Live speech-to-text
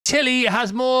Tilly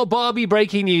has more Barbie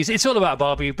breaking news. It's all about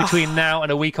Barbie between now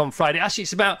and a week on Friday. Actually,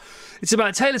 it's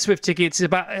about Taylor Swift tickets. It's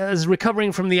about us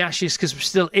recovering from the ashes, because we're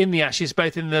still in the ashes,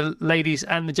 both in the ladies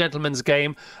and the gentlemen's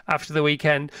game after the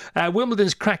weekend.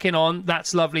 Wimbledon's cracking on.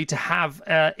 That's lovely to have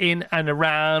in and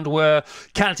around. We're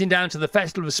counting down to the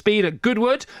Festival of Speed at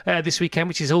Goodwood this weekend,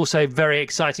 which is also very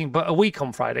exciting. But a week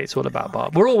on Friday, it's all about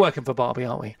Barbie. We're all working for Barbie,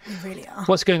 aren't we? We really are.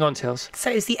 What's going on, Tills? So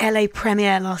it was the LA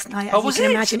premiere last night, as was you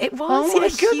can it? imagine. It was Oh, my a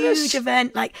goodness. huge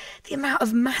event. Like, the amount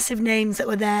of massive names that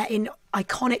were there in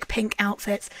iconic pink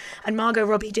outfits. And Margot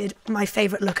Robbie did my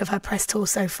favourite look of her press tour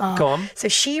so far. Go on. So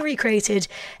she recreated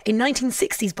a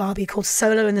 1960s Barbie called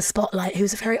Solo in the Spotlight,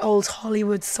 who's a very old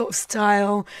Hollywood sort of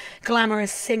style,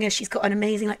 glamorous singer. She's got an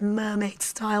amazing, like, mermaid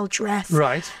style dress.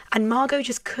 Right. And Margot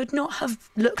just could not have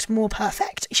looked more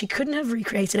perfect. She couldn't have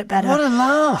recreated it better. What a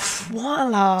laugh. What a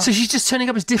laugh. So she's just turning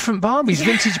up as different Barbies,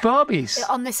 vintage Barbies.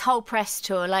 On this whole press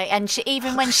tour, like, and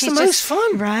even when It's she's the most just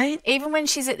fun. Right? even when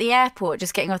she's at the airport,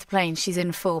 just getting off the plane, she's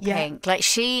in full Yeah. pink. Like,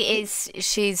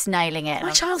 she's nailing it. My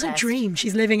I'm childhood obsessed. dream.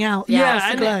 She's living out. Yeah, across the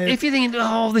and globe. if you're thinking,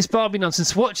 oh, this Barbie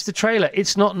nonsense, watch the trailer.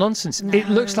 It's not nonsense. It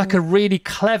looks like a really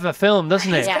clever film,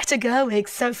 doesn't it? Yeah. Greta Gerwig,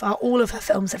 so far, all of her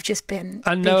films have just been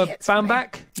And big Noah hits for me.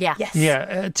 Baumbach? Yeah. Yes.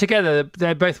 Yeah, together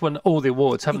they both won all the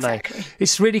awards, haven't Exactly. they?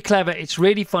 It's really clever. It's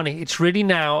really funny. It's really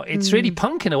now. It's really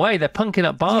punk in a way. They're punking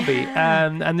up Barbie,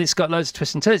 and it's got loads of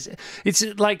twists and turns. It's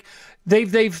like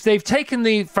they've taken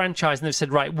the franchise and they've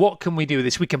said, right, what can we do with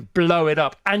this? We can blow it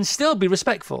up and still be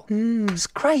respectful. It's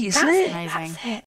great, isn't That's it? it. Amazing. That's it.